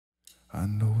I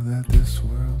know that this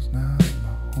world's not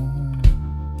my home.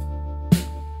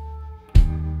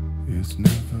 It's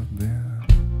never been.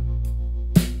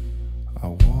 I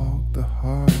walk the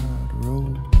hard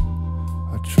road.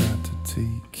 I try to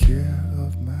take care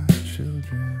of my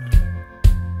children,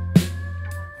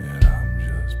 and I'm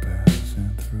just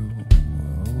passing through.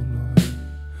 Oh Lord,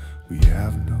 we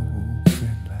have no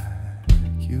friend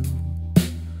like you.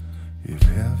 If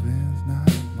heaven's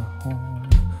not my home,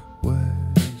 what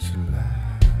shall I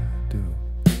do?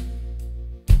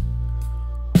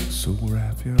 So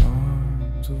wrap your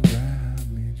arms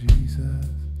around me, Jesus,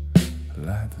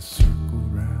 like the circle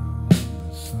round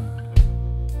the sun,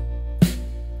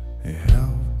 and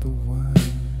help the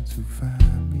ones who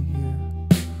find me here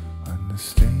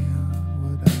understand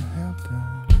what I have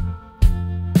done.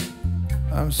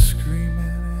 I'm screaming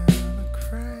and I'm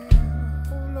crying,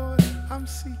 oh Lord, I'm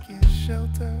seeking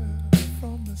shelter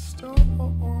from the storm.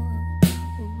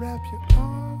 Wrap your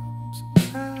arms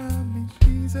around me,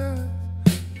 Jesus,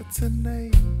 for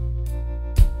tonight.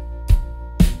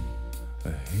 A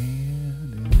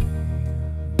hand in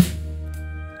hand.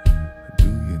 Do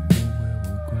you know where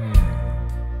we're going?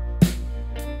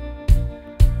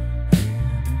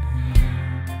 Hand in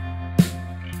hand.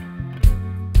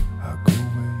 I'll go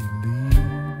where you lead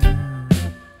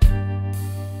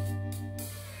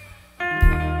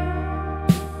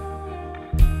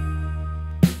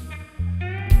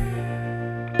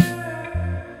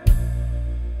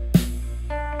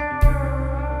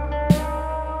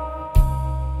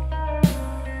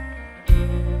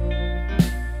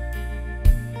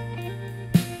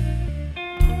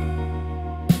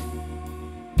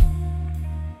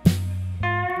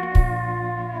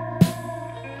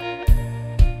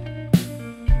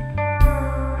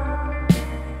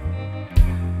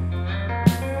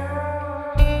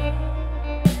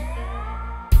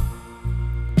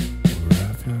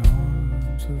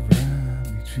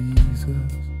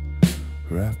Jesus,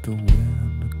 wrap the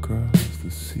wind across the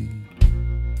sea,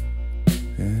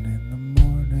 and in the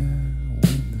morning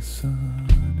when the sun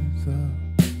is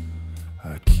up,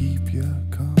 I keep your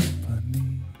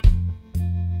company.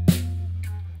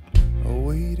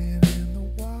 Waiting in the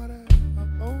water,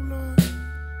 oh Lord,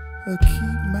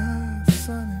 keep my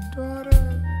son and daughter.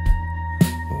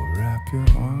 Oh, wrap your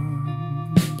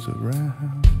arms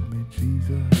around me,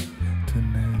 Jesus,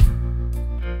 tonight.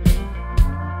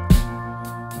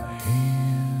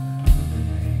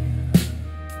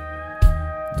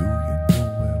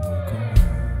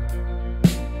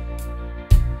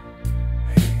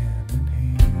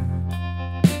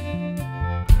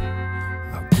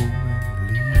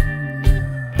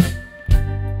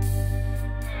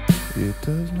 It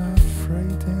does not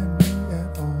frighten me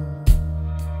at all.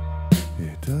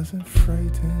 It doesn't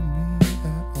frighten me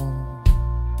at all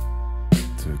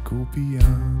to go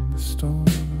beyond the storm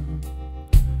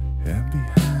and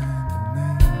behind the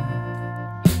night.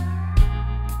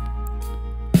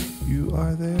 You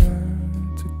are there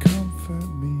to comfort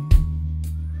me.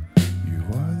 You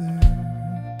are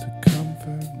there to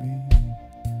comfort me.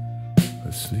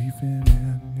 Sleeping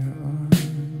in your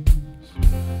arms,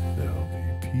 there'll be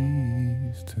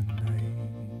peace tonight.